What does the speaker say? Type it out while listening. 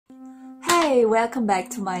Hi, welcome back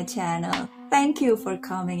to my channel. Thank you for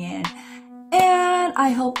coming in. And I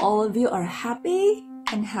hope all of you are happy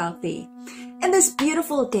and healthy. In this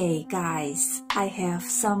beautiful day, guys, I have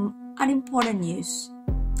some unimportant news.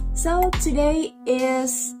 So today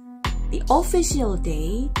is the official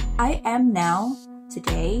day. I am now,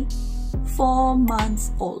 today, 4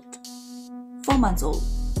 months old. 4 months old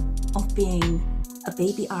of being a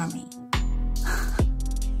baby army.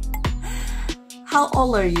 How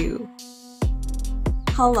old are you?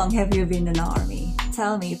 How long have you been in the army?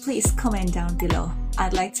 Tell me, please comment down below.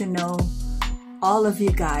 I'd like to know all of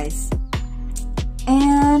you guys.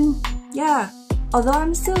 And yeah, although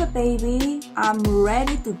I'm still a baby, I'm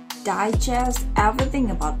ready to digest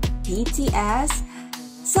everything about BTS.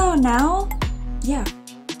 So now, yeah,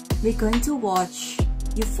 we're going to watch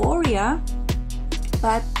Euphoria,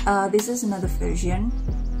 but this is another version.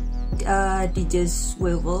 DJ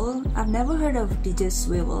Swivel. I've never heard of DJ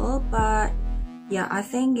Swivel, but yeah, I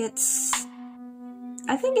think it's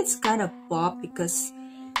kind of pop because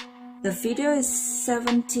the video is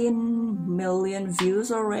 17 million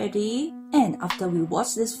views already. And after we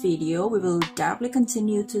watch this video, we will definitely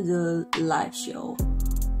continue to the live show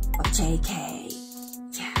of JK.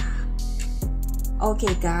 Yeah.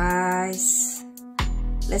 Okay, guys,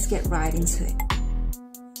 let's get right into it.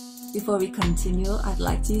 Before we continue, I'd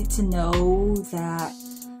like you to know that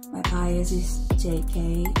my bias is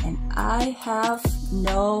JK and I have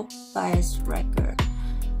no bias record.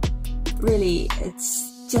 Really,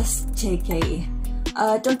 it's just JK.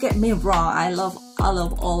 Don't get me wrong, I love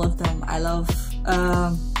all of them. I love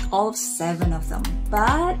all 7 of them,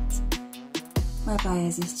 but my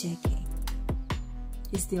bias is JK.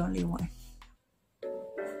 He's the only one.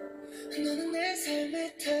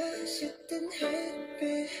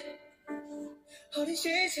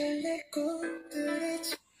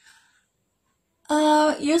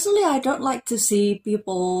 Usually I don't like to see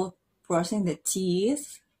people brushing their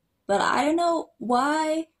teeth, but I don't know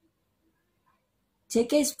why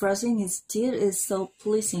JK's brushing his teeth is so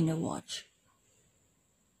pleasing to watch.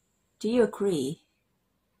 Do you agree?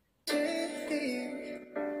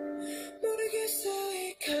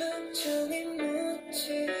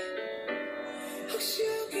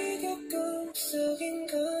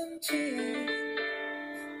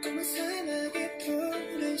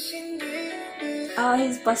 Oh,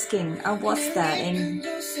 he's busking. I watched that in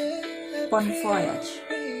Bon Voyage.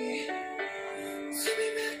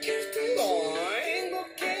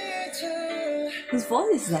 Whose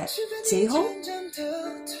voice is that? J-Ho?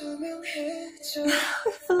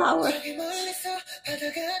 Flower.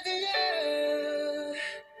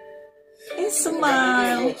 His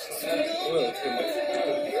smile.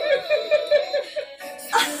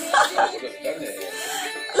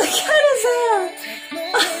 Look at his hair.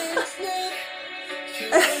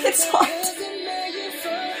 It's hot.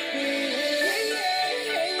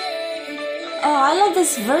 Oh, I love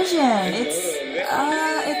this version.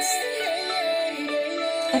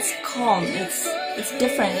 It's calm. It's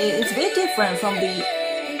different. It's very different from the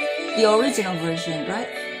original version, right?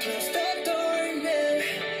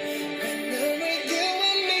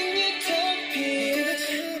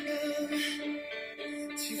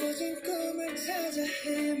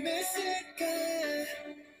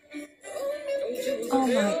 Oh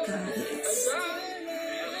my God,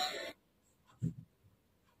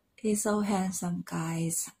 he's so handsome,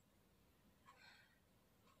 guys.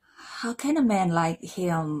 How can a man like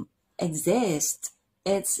him exist?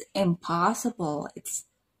 It's impossible.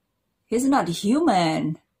 He's not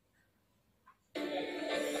human.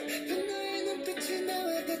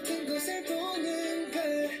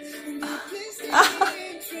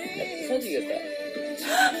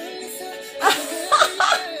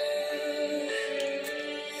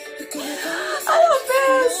 I love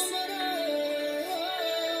this.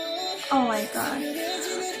 Oh my God.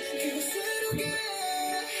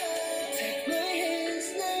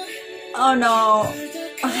 Oh no.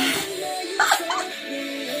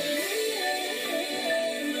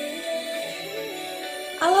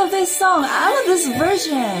 I love this song. I love this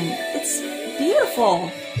version. It's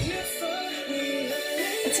beautiful.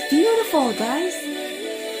 It's beautiful, guys.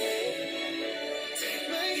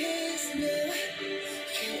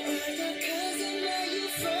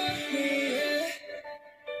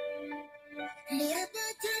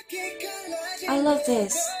 I love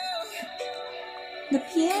this. The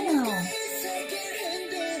piano.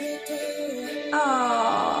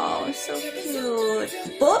 Oh, so cute.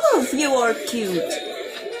 Both of you are cute.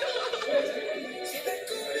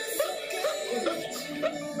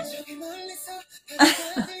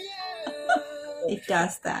 It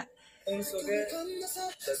does that.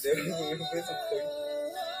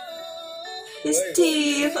 His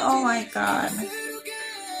teeth, oh my god.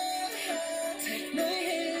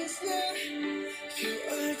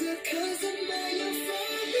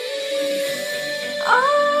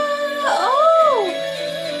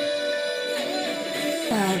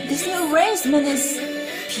 This new arrangement is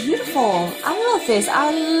beautiful. I love this.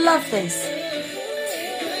 I love this.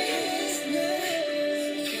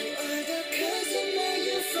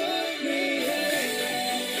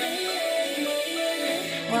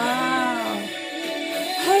 Wow.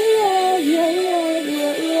 Hey, yeah, yeah, yeah,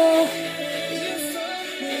 yeah, yeah.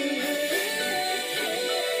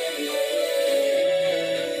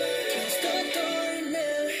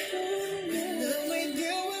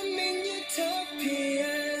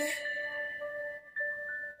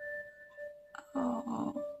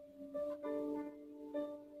 Oh,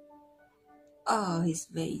 oh, his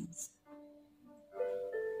veins.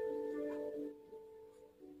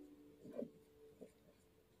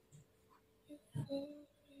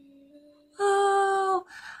 Oh,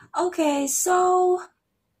 okay. So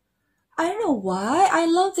I don't know why I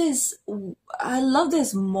love this. I love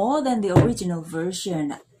this more than the original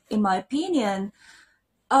version. In my opinion,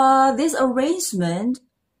 this arrangement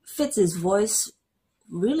fits his voice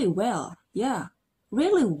really well. Yeah,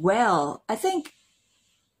 really well. I think,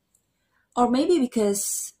 or maybe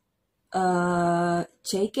because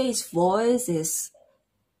JK's voice is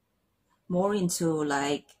more into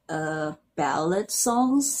like ballad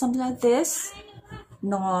songs, something like this,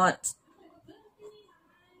 not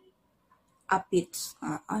upbeat.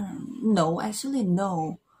 I don't know. Actually,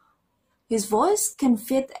 no. His voice can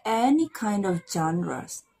fit any kind of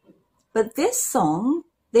genres. But this song,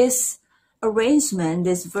 this arrangement,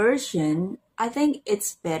 this version, I think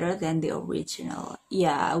it's better than the original.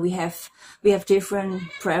 Yeah, we have different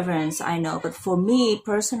preference, I know, but for me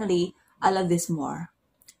personally, I love this more.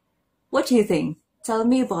 What do you think? Tell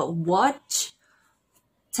me about what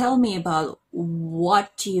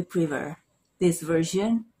do you prefer, this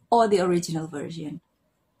version or the original version?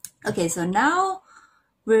 Okay, so now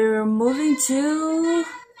we're moving to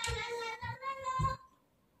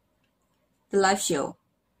the live show.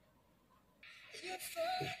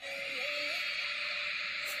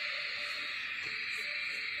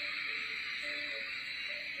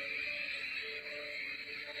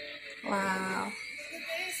 Wow.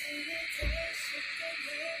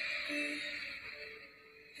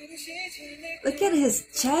 Look at his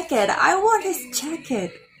jacket. I want his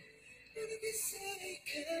jacket.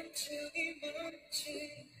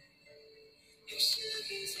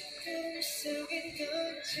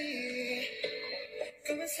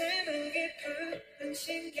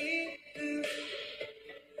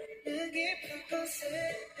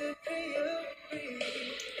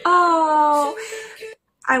 Oh,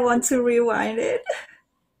 I want to rewind it.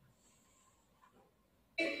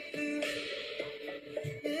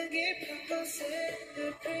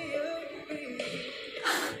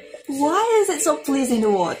 Why is it so pleasing to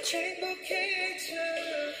watch?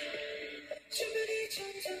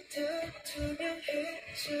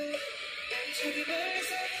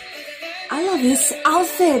 I love his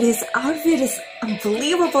outfit. His outfit is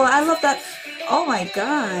unbelievable. I love that. Oh my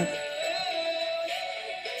god.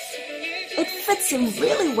 It fits him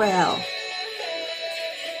really well.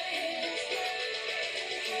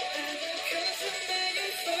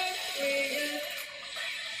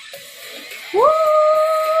 Woo!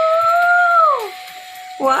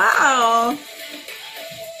 Wow.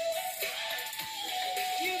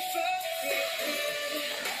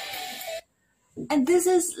 And this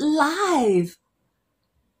is live.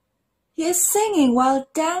 He is singing while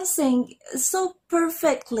dancing so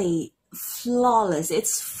perfectly. Flawless.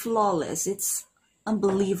 It's flawless. It's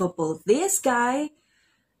unbelievable. This guy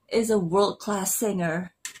is a world-class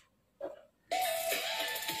singer.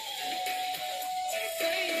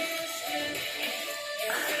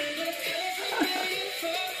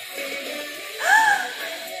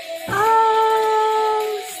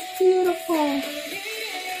 Oh, it's beautiful.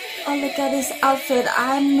 Oh, look at this outfit.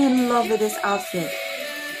 I'm in love with this outfit.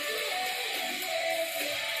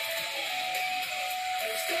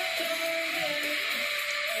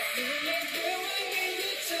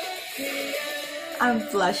 I'm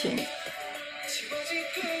blushing.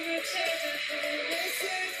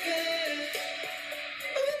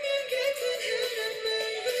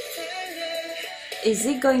 Is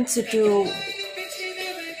he going to do...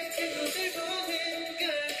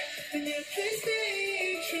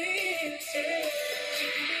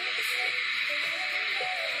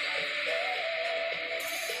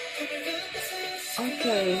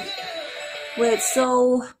 Okay, wait,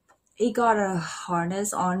 so he got a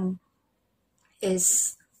harness on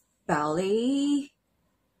his belly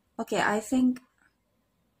Okay, I think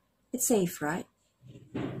it's safe, right?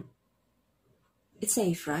 It's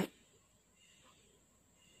safe, right?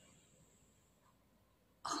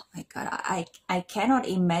 Oh my God, I cannot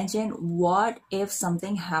imagine what if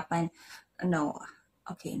something happened. No,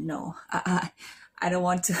 okay, no, I don't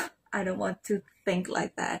want to. I don't want to think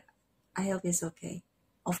like that. I hope he's okay.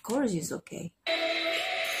 Of course, he's okay.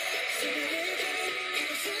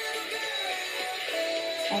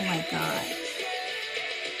 Oh my God.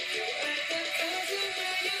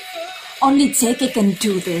 Only JK can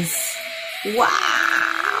do this. Wow.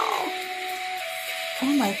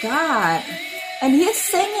 Oh my God. And he's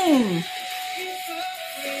singing.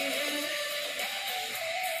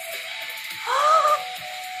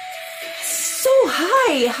 So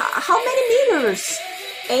high. How many meters?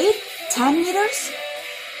 8, 10 meters?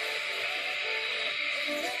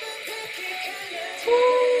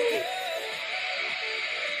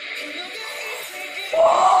 Wow.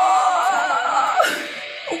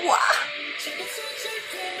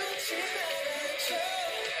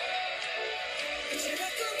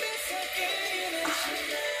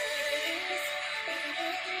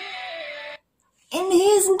 And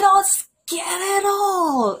he's not scared at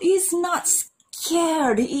all. He's not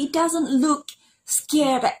scared. He doesn't look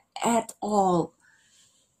scared at all.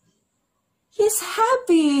 He's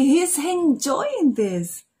happy. He's enjoying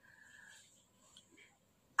this.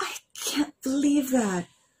 I can't believe that.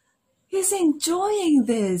 He's enjoying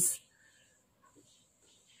this.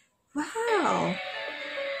 Wow.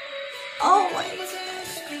 Oh my God.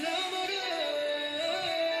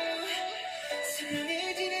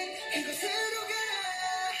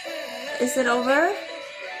 Is it over?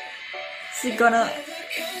 Is he gonna...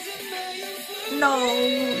 No,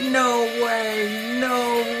 no way, no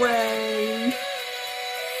way.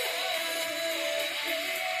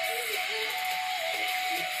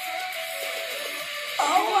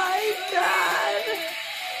 Oh my God.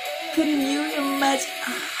 Can you imagine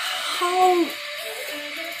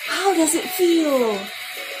how does it feel?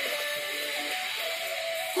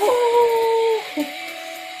 Oh.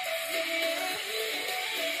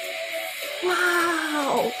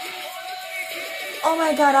 Wow. Oh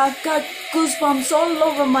my God, I've got goosebumps all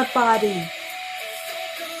over my body.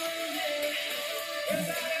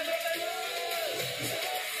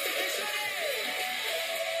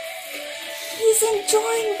 He's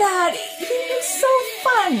enjoying that. It was so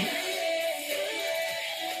fun.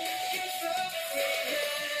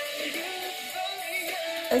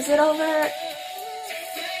 Is it over?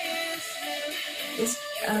 It's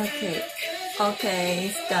okay. Okay,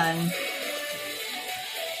 it's done.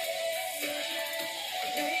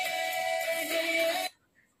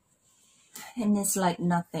 And it's like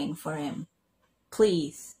nothing for him.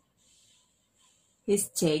 Please. He's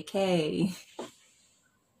JK.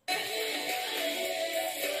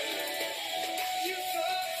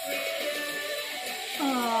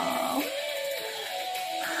 Oh.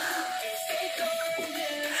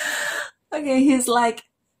 Okay, he's like,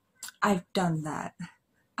 I've done that.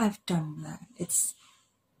 I've done that. It's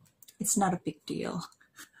not a big deal.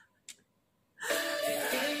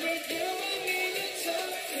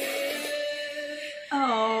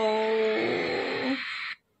 Oh,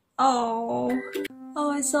 oh,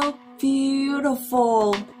 oh, it's so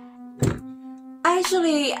beautiful.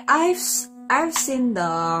 Actually, I've seen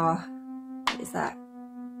the, what is that?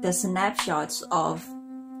 The snapshots of,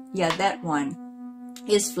 yeah, that one.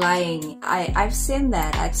 He's flying. I've seen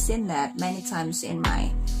that. I've seen that many times in my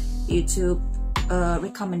YouTube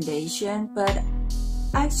recommendation. But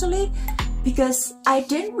actually, because I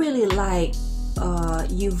didn't really like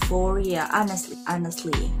Euphoria, honestly, I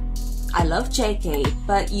love JK,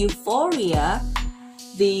 but Euphoria,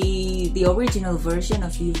 the original version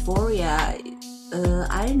of Euphoria,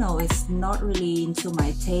 I don't know, it's not really into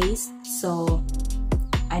my taste, so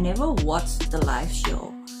I never watched the live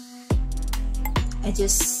show. I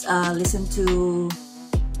just listened to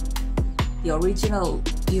the original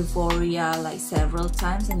Euphoria like several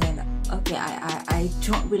times, and then okay, I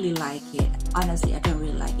don't really like it. Honestly, I don't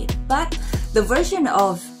really like it. But the version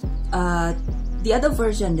of the other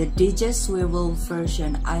version, the DJ Swivel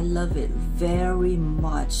version, I love it very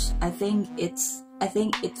much. I think it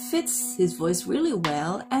fits his voice really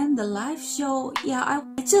well. And the live show, yeah, I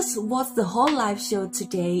just watched the whole live show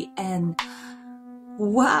today, and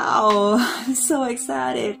wow, I'm so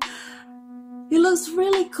excited. He looks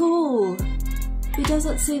really cool. He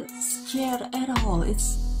doesn't seem scared at all.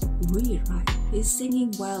 It's weird, right? He's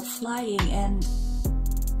singing while flying, and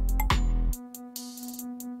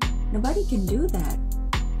nobody can do that.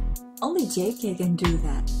 Only JK can do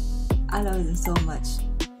that. I love him so much.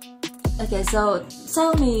 Okay, so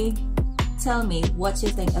tell me what you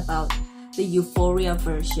think about the Euphoria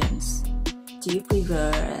versions. Do you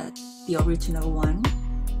prefer the original one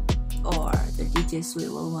or the DJ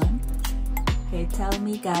Swivel one? Okay, tell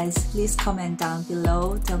me guys, please comment down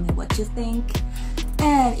below, tell me what you think.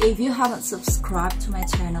 And if you haven't subscribed to my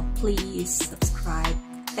channel, please subscribe.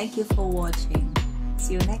 Thank you for watching.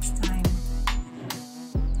 See you next time.